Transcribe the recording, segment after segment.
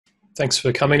Thanks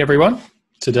for coming, everyone.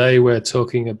 Today we're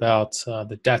talking about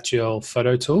the Datgel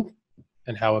Photo Tool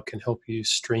and how it can help you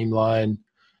streamline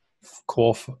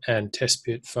core and test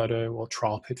pit photo or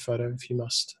trial pit photo, if you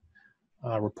must,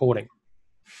 reporting.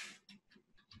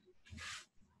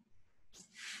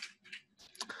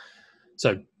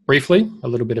 So briefly, a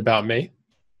little bit about me.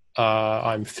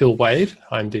 I'm Phil Wade.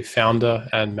 I'm the founder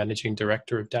and managing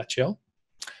director of Datgel.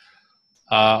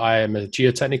 I am a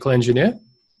geotechnical engineer.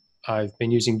 I've been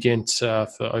using gINT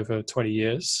for over 20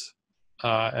 years.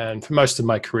 And for most of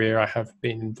my career, I have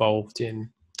been involved in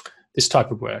this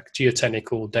type of work,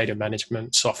 geotechnical data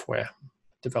management, software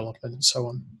development, and so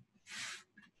on.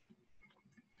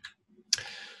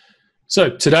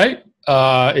 So today,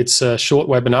 it's a short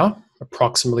webinar,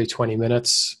 approximately 20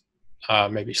 minutes,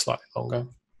 maybe slightly longer.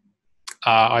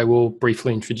 I will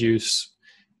briefly introduce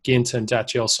gINT and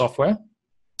Datgel software,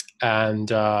 and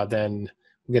then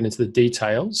we'll get into the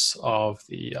details of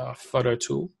the photo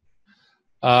tool.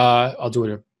 I'll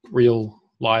do a real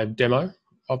live demo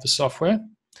of the software,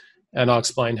 and I'll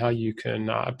explain how you can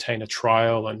obtain a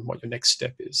trial and what your next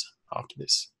step is after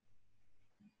this.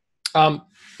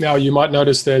 Now, you might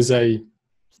notice there's a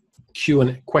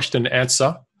question and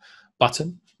answer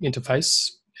button interface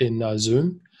in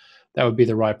Zoom. That would be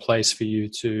the right place for you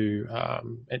to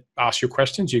ask your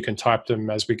questions. You can type them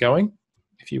as we're going,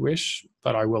 if you wish,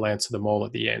 but I will answer them all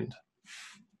at the end.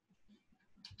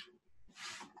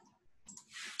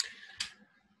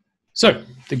 So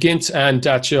the gINT and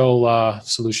Datgel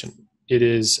solution. It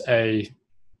is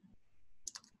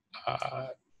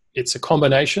it's a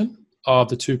combination of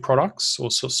the two products,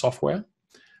 also software.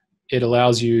 It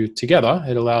allows you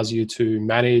to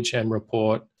manage and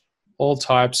report all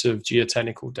types of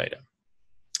geotechnical data.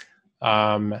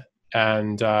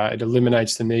 It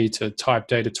eliminates the need to type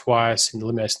data twice, and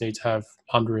eliminates the need to have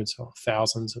hundreds or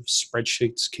thousands of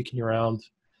spreadsheets kicking around.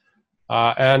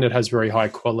 And it has very high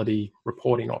quality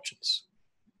reporting options.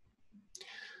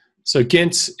 So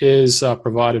gINT is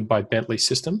provided by Bentley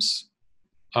Systems.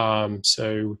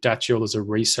 So Datgel is a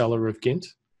reseller of gINT.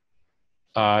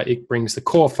 It brings the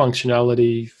core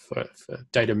functionality for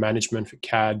data management for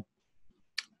CAD.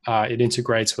 It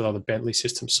integrates with other Bentley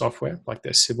Systems software, like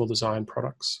their civil design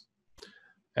products,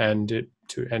 and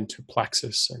to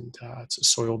Plaxis and it's a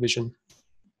Soil Vision.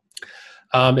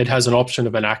 It has an option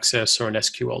of an Access or an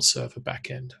SQL Server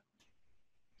backend.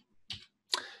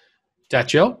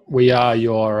 Datgel, we are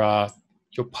your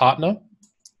partner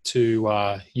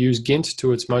to use gINT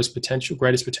to its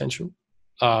greatest potential.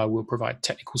 We'll provide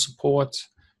technical support,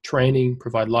 training,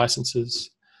 provide licenses,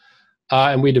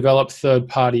 and we develop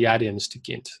third-party add-ins to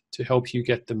gINT to help you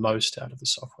get the most out of the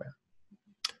software.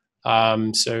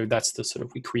 So that's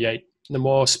we create the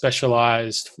more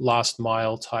specialized last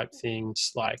mile type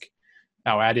things like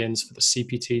our add-ins for the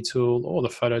CPT tool or the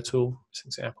photo tool is an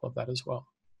example of that as well.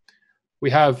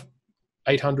 We have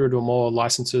 800 or more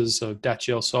licenses of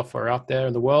Datgel software out there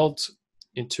in the world,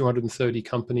 in 230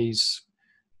 companies,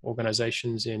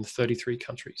 organizations in 33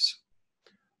 countries.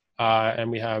 And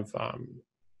we have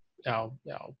our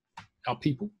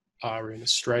people are in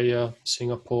Australia,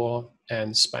 Singapore,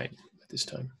 and Spain at this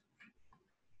time.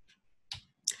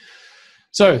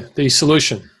 So the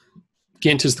solution,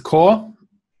 gINT is the core.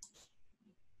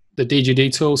 The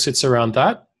DGD tool sits around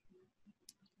that.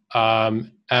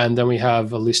 And then we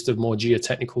have a list of more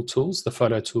geotechnical tools. The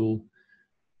photo tool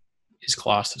is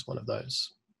classed as one of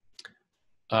those.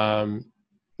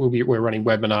 We're running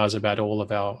webinars about all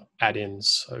of our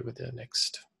add-ins over the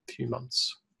next few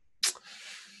months.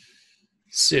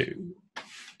 So,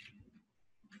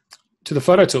 to the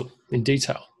photo tool in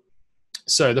detail.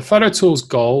 So the photo tool's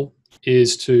goal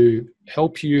is to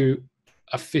help you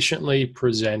efficiently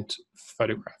present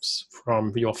photographs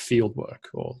from your field work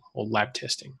or lab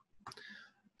testing.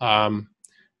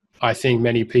 I think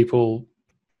many people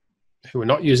who are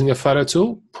not using a photo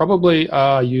tool probably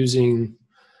are using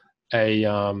a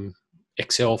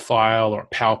Excel file or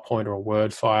a PowerPoint or a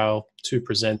Word file to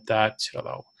present that.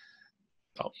 They'll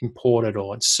import it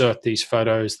or insert these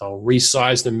photos. They'll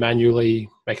resize them manually,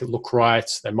 make it look right.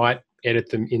 They might edit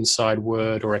them inside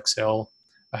Word or Excel,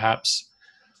 perhaps.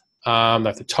 They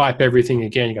have to type everything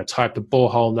again. You got to type the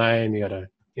borehole name. You got to,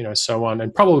 so on.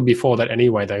 And probably before that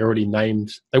anyway, they would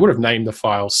have named the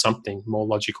file something more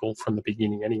logical from the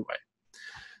beginning anyway.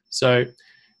 So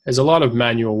there's a lot of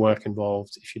manual work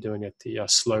involved if you're doing it the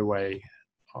slow way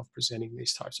of presenting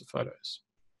these types of photos.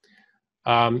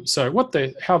 So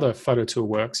how the photo tool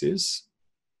works is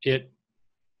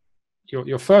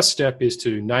your first step is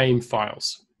to name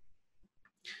files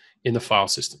in the file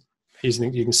system.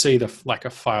 You can see a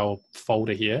file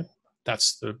folder here.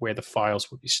 That's where the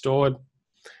files will be stored.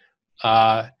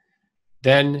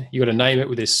 Then you got to name it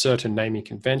with this certain naming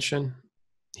convention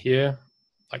here,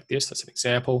 like this. That's an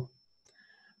example.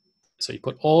 So you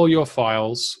put all your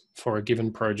files for a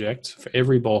given project for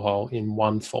every borehole in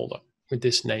one folder with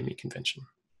this naming convention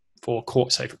for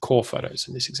say for core photos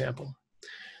in this example.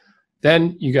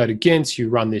 Then you go to GINT, you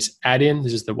run this add-in.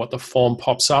 This is what the form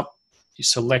pops up. You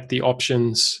select the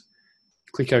options,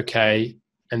 click OK,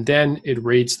 and then it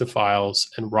reads the files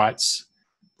and writes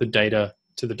the data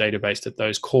to the database that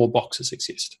those core boxes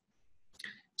exist.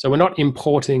 So we're not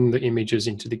importing the images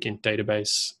into the GINT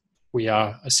database. We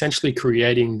are essentially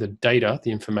creating the data,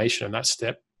 the information in that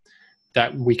step,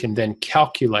 that we can then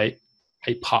calculate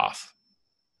a path.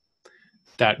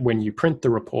 That when you print the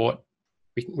report,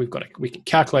 we can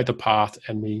calculate the path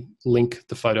and we link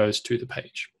the photos to the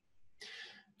page.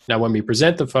 Now, when we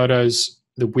present the photos,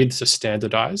 the widths are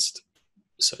standardized.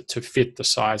 So to fit the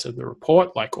size of the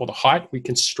report, or the height, we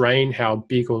constrain how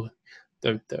big or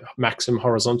the maximum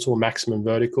horizontal, maximum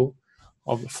vertical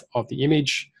of the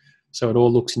image. So it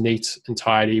all looks neat and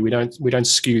tidy. We don't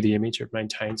skew the image. It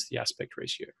maintains the aspect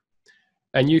ratio.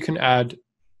 And you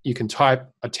can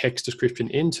type a text description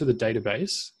into the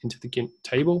database, into the GINT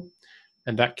table,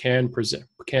 and that can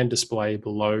display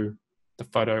below the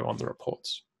photo on the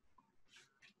reports.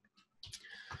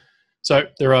 So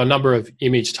there are a number of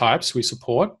image types we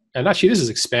support, and actually this is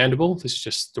expandable. This is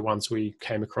just the ones we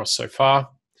came across so far.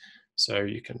 So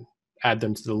you can add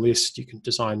them to the list. You can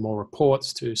design more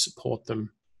reports to support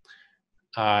them,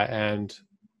 and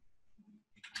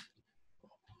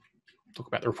talk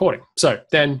about the reporting. So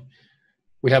then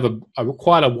we have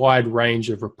quite a wide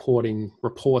range of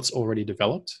reports already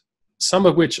developed. Some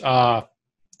of which are,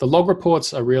 the log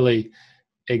reports are really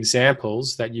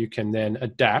examples that you can then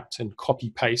adapt and copy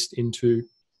paste into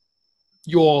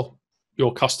your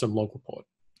custom log report.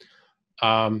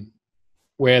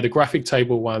 Where the graphic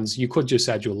table ones, you could just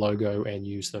add your logo and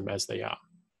use them as they are.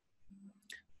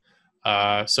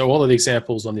 So all of the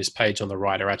examples on this page on the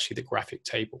right are actually the graphic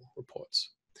table reports.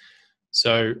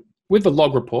 So with the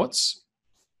log reports,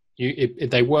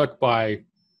 they work by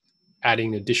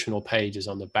adding additional pages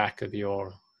on the back of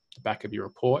your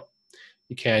report.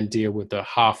 You can deal with the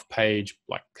half page,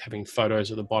 like having photos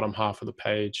at the bottom half of the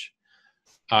page.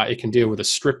 It can deal with the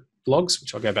strip logs,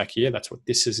 which I'll go back here. That's what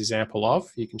this is an example of.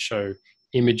 You can show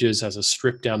images as a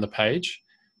strip down the page.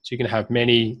 So you can have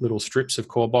many little strips of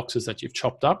core boxes that you've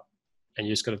chopped up, and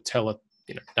you just got to tell it,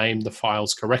 name the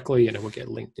files correctly, and it will get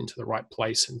linked into the right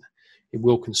place, and it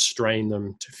will constrain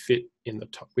them to fit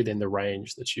within the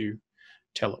range that you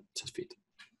tell it to fit.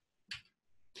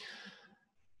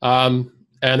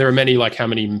 And there are many, like how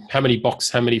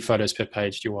many photos per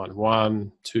page do you want?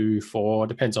 1, 2, 4,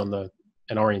 depends on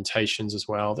and orientations as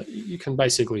well. That you can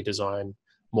basically design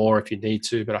more if you need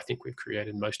to, but I think we've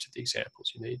created most of the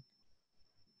examples you need.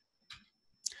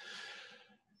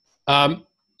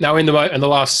 Now in the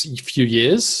last few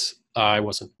years, it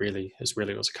was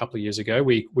a couple of years ago,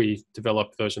 we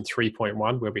developed version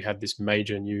 3.1 where we had this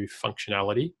major new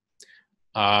functionality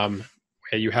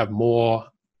where you have more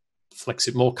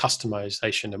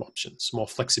customization of options, more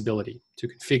flexibility to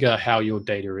configure how your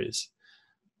data is.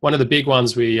 One of the big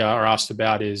ones we are asked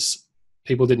about is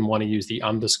people didn't want to use the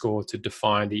underscore to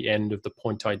define the end of the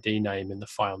point ID name in the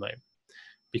file name,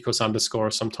 because underscore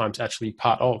is sometimes actually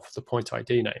part of the point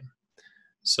ID name.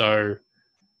 So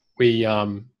we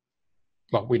now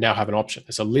have an option.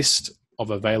 There's a list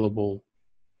of available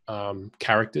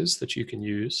characters that you can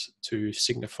use to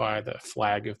signify the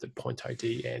flag of the point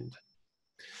ID end.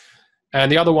 And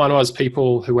the other one was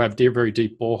people who have very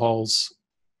deep boreholes,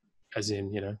 as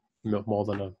in, more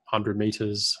than 100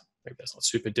 meters. Maybe that's not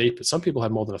super deep, but some people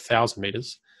have more than 1,000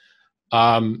 meters.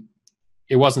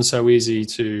 It wasn't so easy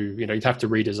to, you'd have to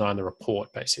redesign the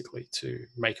report basically to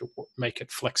make it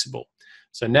flexible.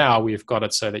 So now we've got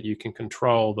it so that you can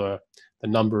control the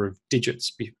number of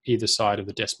digits either side of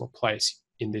the decimal place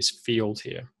in this field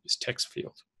here, this text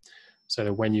field. So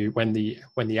that when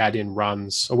the add-in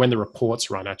runs, or when the reports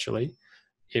run actually,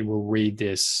 it will read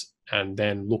this and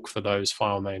then look for those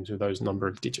file names with those number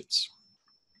of digits.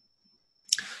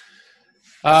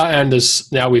 And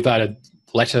now we've added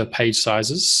letter page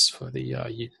sizes for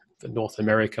the North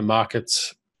America market,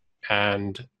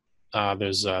 and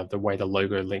there's the way the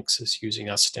logo links is using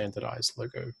our standardized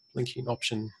logo linking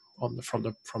option from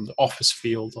the office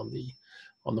field on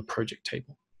the project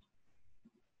table.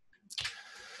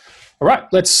 All right,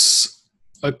 let's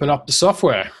open up the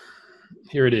software.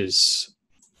 Here it is.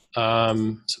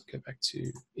 So go back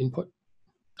to input.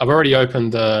 I've already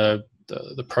opened the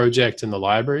project in the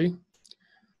library.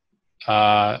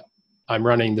 I'm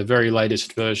running the very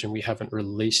latest version we haven't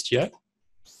released yet,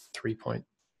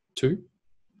 3.2.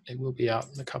 it will be out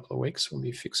in a couple of weeks when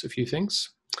we fix a few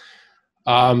things.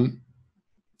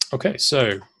 Okay,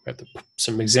 so we have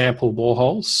some example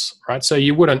boreholes, right? So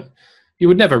you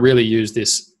would never really use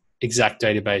this exact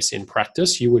database in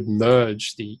practice. You would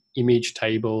merge the image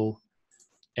table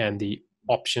and the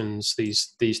options,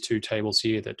 these two tables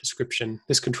here, the description.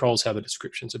 This controls how the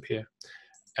descriptions appear,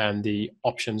 and the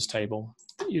options table.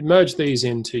 You'd merge these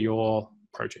into your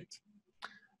project.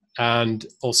 And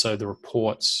also the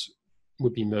reports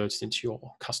would be merged into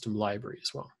your custom library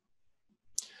as well.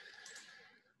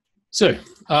 So,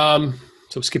 so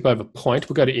we'll skip over point.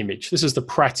 We'll go to image. This is the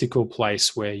practical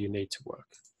place where you need to work.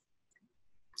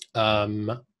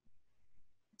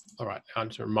 All right, now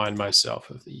to remind myself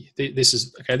of this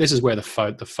is where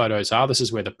the photos are. This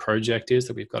is where the project is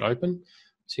that we've got open.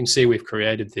 So you can see we've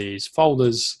created these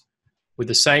folders with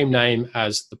the same name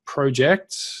as the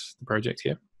project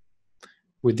here,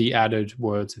 with the added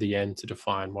words at the end to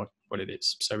define what it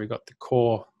is. So we've got the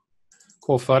core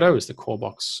photo is the core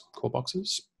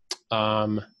boxes.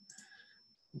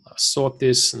 Sort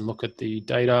this and look at the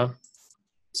data.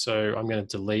 So I'm going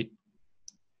to delete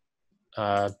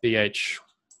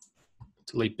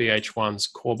BH1's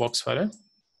core box photo.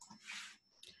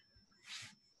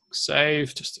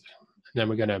 Save, and then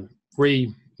we're going to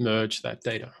re-merge that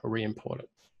data or re-import it.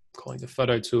 Calling the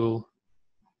photo tool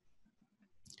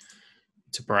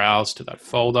to browse to that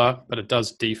folder, but it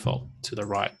does default to the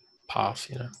right path,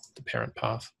 the parent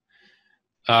path.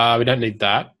 We don't need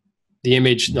that. The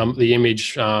image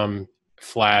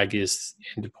flag is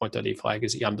endpoint.e flag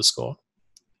is the underscore,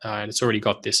 and it's already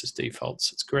got this as default,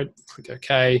 so it's good. Click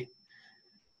OK.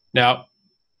 Now,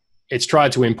 it's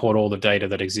tried to import all the data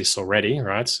that exists already,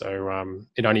 right? So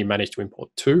it only managed to import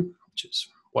 2, which is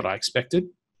what I expected.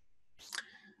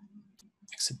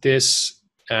 Exit this,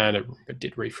 and it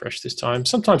did refresh this time.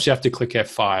 Sometimes you have to click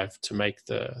F5 to make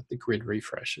the grid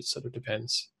refresh. It sort of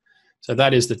depends. So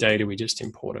that is the data we just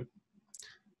imported.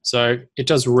 So it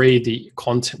does read the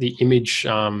image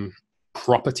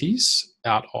properties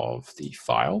out of the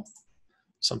file.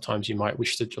 Sometimes you might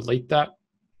wish to delete that.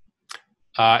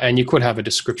 And you could have a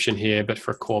description here, but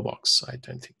for a core box, I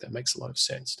don't think that makes a lot of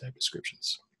sense to have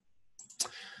descriptions.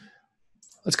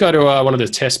 Let's go to one of the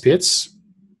test pits.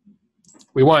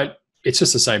 It's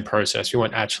just the same process. We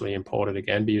won't actually import it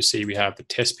again, but you see we have the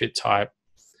test pit type,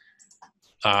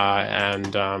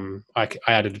 and I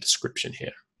added a description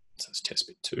here. So it's test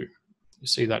pit 2. You'll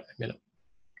see that in a minute.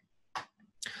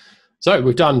 So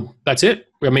we've done, that's it.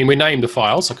 I mean, we named the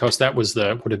files. Of course, that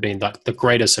would have been the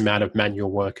greatest amount of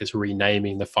manual work, is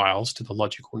renaming the files to the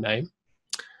logical name,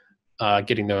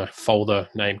 getting the folder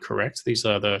name correct. These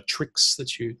are the tricks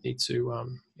that you need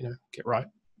to, get right.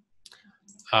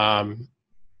 All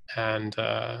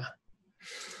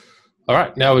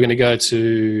right, now we're going to go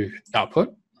to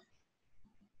output.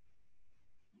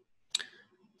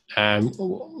 And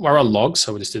we're on logs,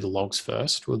 so we'll just do the logs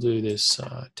first. We'll do this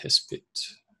test bit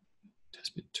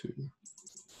 2.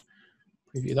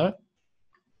 Preview that.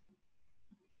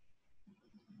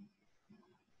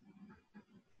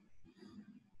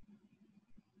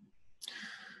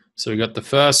 So we got the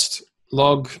first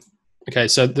log. Okay,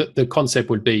 so the concept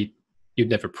would be you'd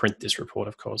never print this report,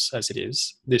 of course, as it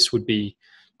is. This would be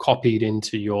copied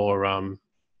into your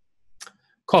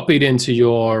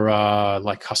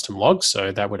like custom logs.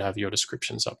 So that would have your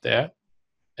descriptions up there.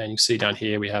 And you see down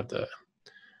here we have the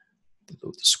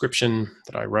little description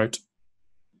that I wrote.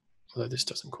 Although this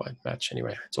doesn't quite match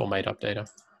anyway. It's all made up data.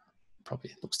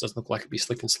 Probably doesn't look like it'd be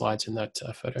slick in slides in that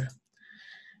photo.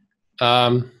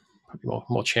 Probably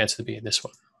more chance to be in this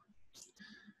one.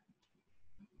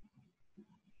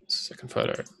 Second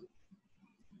photo.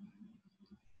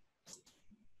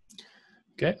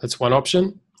 Okay, that's one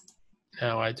option.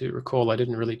 Now I do recall I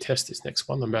didn't really test this next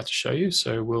one I'm about to show you,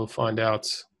 so we'll find out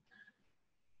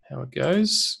how it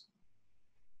goes.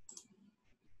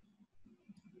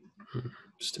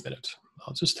 Just a minute.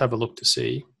 I'll just have a look to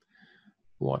see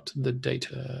what the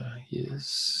data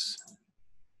is.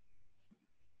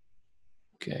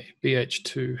 Okay,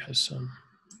 BH2 has some.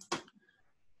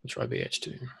 We'll try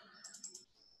BH2.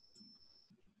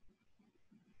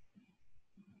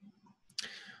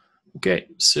 Okay,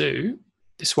 so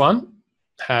this one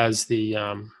has the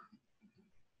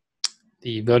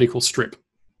vertical strip.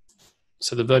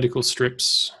 So the vertical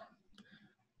strips,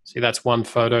 see that's one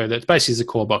photo that basically is a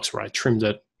core box where I trimmed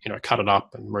it, cut it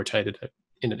up and rotated it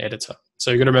in an editor. So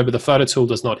you've got to remember the photo tool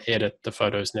does not edit the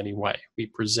photos in any way. We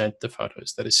present the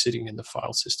photos that are sitting in the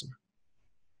file system.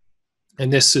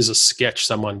 And this is a sketch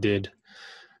someone did,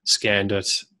 scanned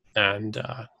it, and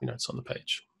it's on the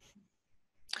page.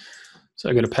 So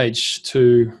I go to page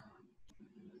 2,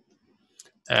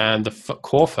 And the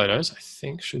core photos, I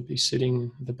think, should be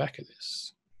sitting at the back of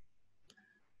this.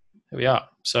 There we are.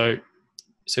 So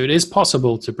it is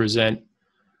possible to present,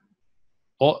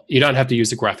 or you don't have to use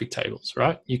the graphic tables,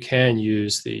 right? You can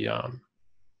use the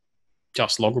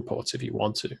just log reports if you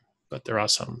want to, but there are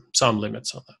some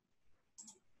limits on that.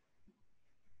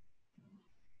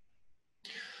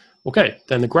 Okay,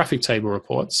 then the graphic table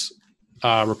reports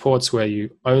are reports where you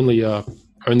only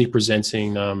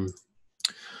presenting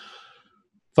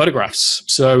photographs.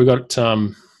 So we've got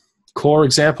core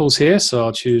examples here. So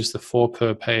I'll choose the 4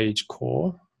 per page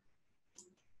core.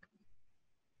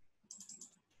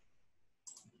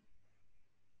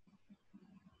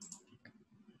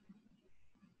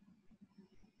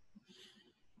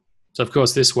 So of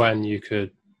course, this one you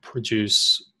could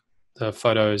produce the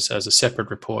photos as a separate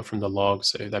report from the log.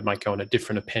 So they might go in a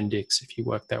different appendix if you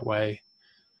work that way.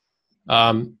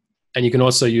 And you can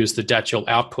also use the Datgel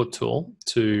output tool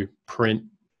to print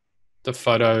the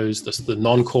photos, the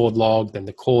non-cored log, then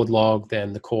the cored log,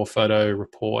 then the core photo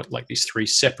report, like these 3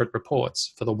 separate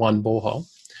reports for the one borehole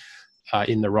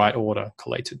in the right order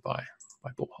collated by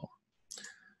borehole.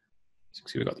 So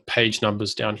we've got the page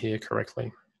numbers down here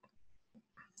correctly.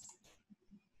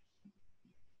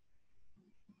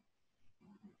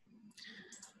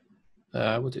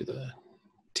 We'll do the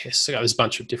test. So there's a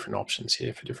bunch of different options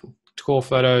here for different core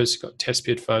photos. You've got test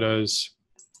pit photos.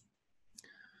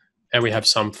 And we have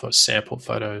some for sample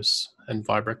photos and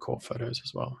Vibra core photos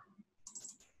as well.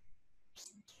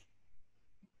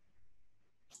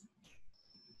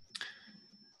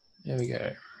 There we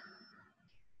go.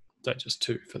 So just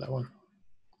 2 for that one.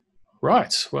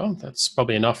 Right, well, that's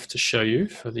probably enough to show you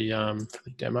for the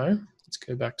demo. Let's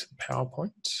go back to the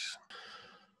PowerPoint.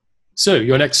 So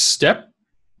your next step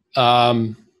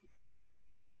would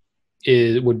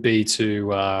be to,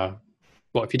 well,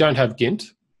 if you don't have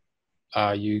gINT,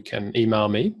 you can email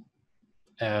me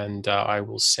and I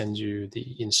will send you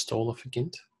the installer for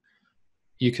gINT.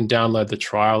 You can download the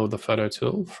trial of the photo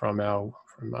tool from our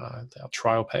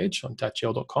trial page on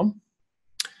datgel.com.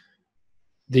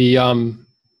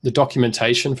 The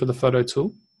documentation for the photo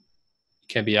tool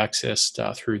can be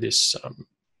accessed through this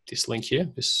link here,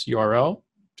 this URL.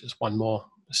 Just one more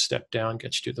step down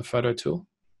gets you to the photo tool.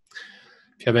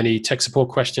 If you have any tech support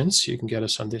questions, you can get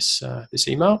us on this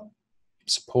email,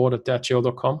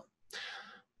 support@datgel.com.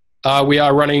 We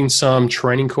are running some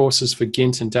training courses for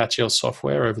gINT and Datgel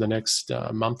software over the next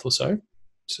month or so.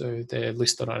 So they're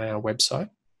listed on our website.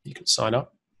 You can sign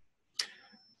up.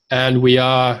 And we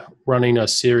are running a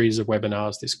series of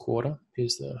webinars this quarter.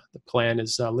 Here's the plan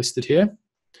is listed here.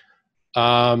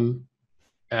 And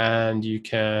you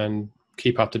can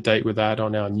keep up to date with that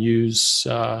on our news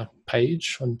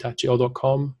page on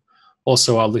datgel.com.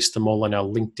 Also, I'll list them all on our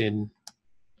LinkedIn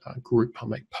group. I'll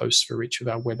make posts for each of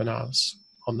our webinars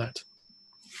on that.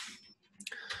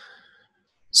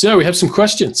 So we have some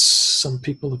questions. Some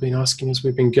people have been asking as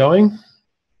we've been going.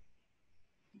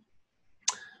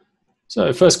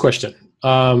 So first question,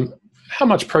 how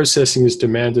much processing is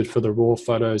demanded for the raw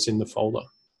photos in the folder?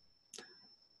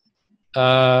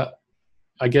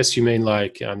 I guess you mean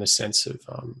like in the sense of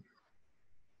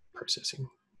processing.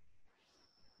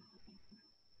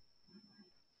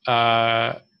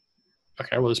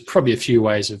 Okay, well, there's probably a few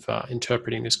ways of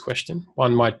interpreting this question.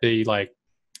 One might be like,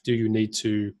 do you need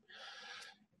to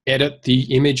edit the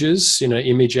images in an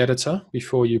image editor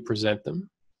before you present them?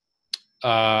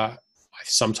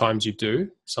 Sometimes you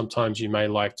do. Sometimes you may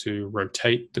like to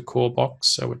rotate the core box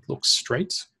so it looks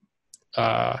straight.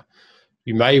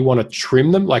 You may want to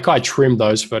trim them. Like I trimmed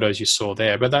those photos you saw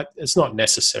there, but it's not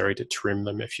necessary to trim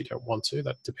them if you don't want to.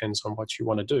 That depends on what you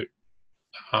want to do.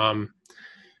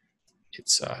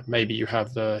 It's maybe you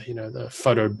have the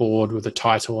photo board with the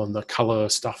title and the color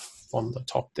stuff on the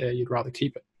top there. You'd rather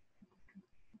keep it.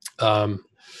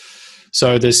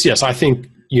 So yes, I think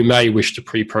you may wish to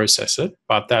pre-process it,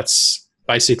 but that's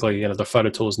basically, the photo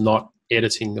tool is not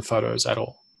editing the photos at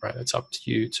all, right? It's up to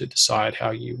you to decide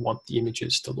how you want the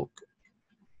images to look.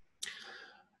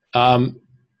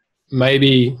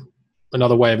 Maybe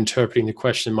another way of interpreting the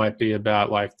question might be about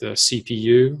like the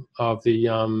CPU of the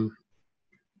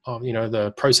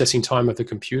the processing time of the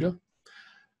computer.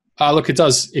 Look,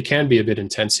 it can be a bit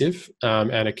intensive,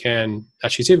 and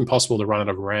it's even possible to run out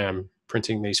of RAM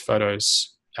printing these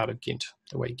photos out of gINT,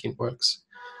 the way gINT works.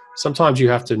 Sometimes you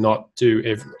have to not do,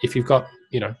 if you've got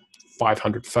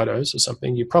 500 photos or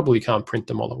something, you probably can't print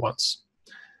them all at once.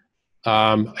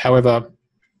 However,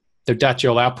 the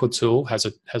Datgel output tool has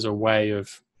a way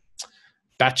of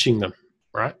batching them,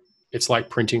 right? It's like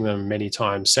printing them many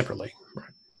times separately,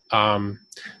 right?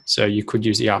 So you could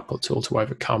use the output tool to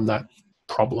overcome that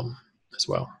problem as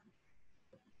well.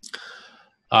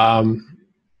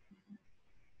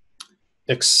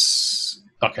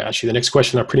 Okay, actually, the next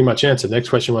question I pretty much answered. The next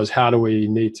question was, how do we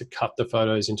need to cut the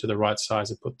photos into the right size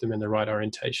and put them in the right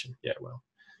orientation? Yeah, well,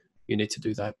 you need to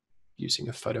do that using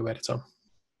a photo editor.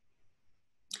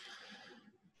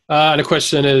 And the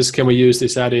question is, can we use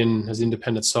this add-in as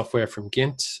independent software from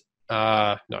gINT?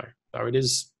 No, it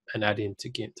is an add-in to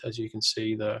gINT. As you can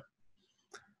see,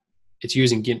 it's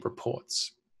using gINT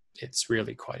reports. It's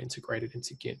really quite integrated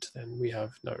into gINT, and we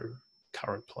have no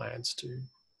current plans to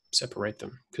separate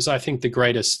them. Because I think the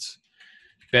greatest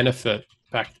benefit,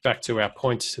 back to our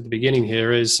point at the beginning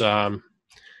here, is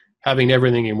having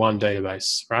everything in one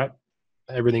database, right?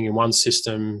 Everything in one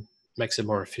system makes it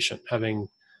more efficient. Having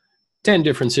 10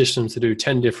 different systems to do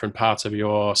 10 different parts of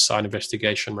your site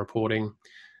investigation reporting,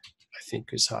 I think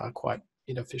is quite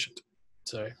inefficient.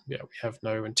 So yeah, we have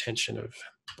no intention of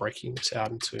breaking this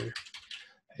out into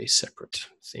a separate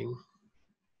thing.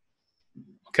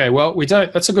 Okay, well, we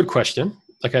don't, that's a good question.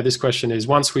 Okay, this question is,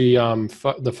 once we,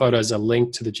 the photos are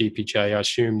linked to the GPJ, I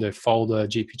assume the folder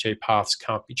GPJ paths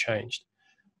can't be changed.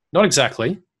 Not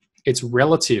exactly. It's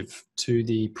relative to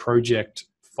the project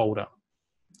folder.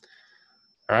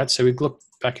 All right, so we look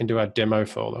back into our demo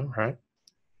folder, right?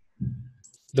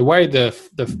 The way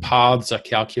the paths are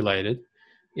calculated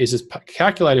is it's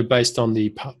calculated based on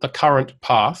the current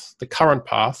path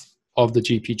of the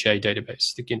GPJ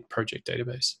database, the gINT project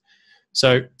database.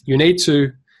 So you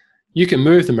can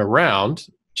move them around,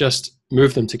 just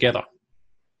move them together.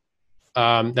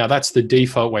 Now that's the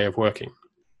default way of working.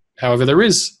 However,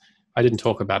 I didn't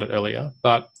talk about it earlier,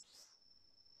 but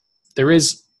there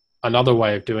is another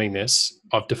way of doing this,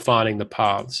 of defining the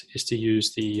paths, is to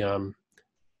use the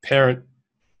parent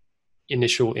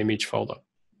initial image folder.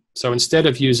 So instead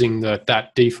of using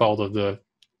that default of the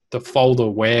folder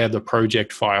where the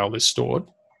project file is stored,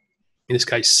 in this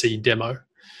case C demo,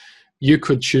 you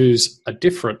could choose a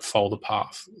different folder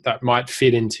path that might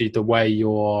fit into the way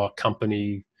your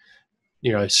company,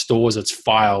 stores its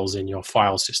files in your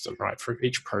file system, right, for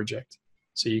each project.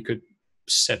 So you could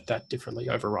set that differently,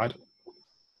 override it.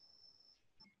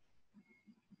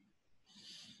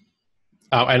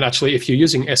 And actually, if you're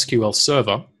using SQL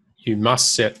Server, you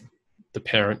must set the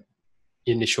parent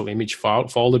initial image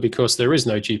folder, because there is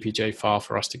no GPJ file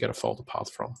for us to get a folder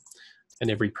path from.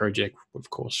 And every project, of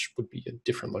course, would be a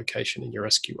different location in your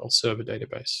SQL Server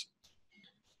database.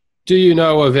 Do you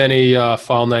know of any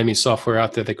file naming software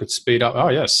out there that could speed up? Oh,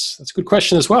 yes, that's a good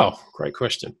question as well. Great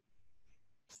question.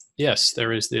 Yes,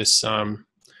 there is this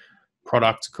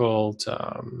product called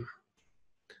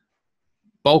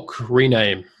Bulk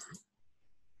Rename.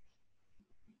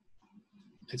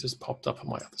 It just popped up on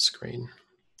my other screen.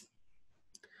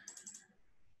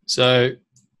 So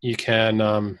you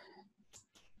can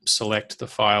select the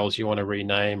files you want to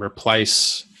rename,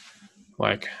 replace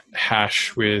like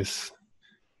hash with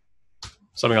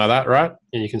something like that, right?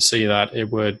 And you can see that it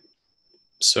would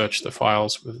search the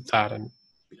files with that, and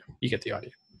you get the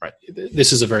idea, right?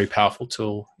 This is a very powerful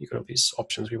tool. You've got all these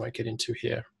options we won't get into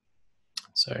here.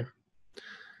 So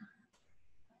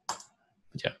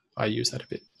yeah, I use that a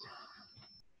bit.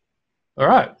 All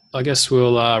right, I guess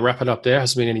we'll wrap it up there.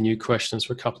 Hasn't been any new questions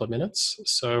for a couple of minutes.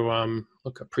 So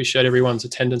look, I appreciate everyone's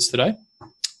attendance today.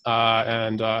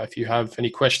 And if you have any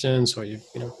questions, or you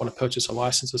want to purchase a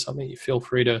license or something, you feel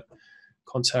free to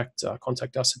contact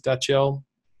us at Datgel.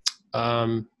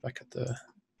 Back at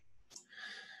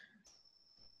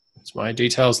it's my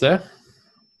details there.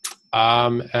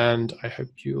 And I hope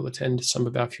you'll attend some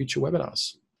of our future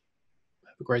webinars.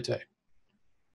 Have a great day.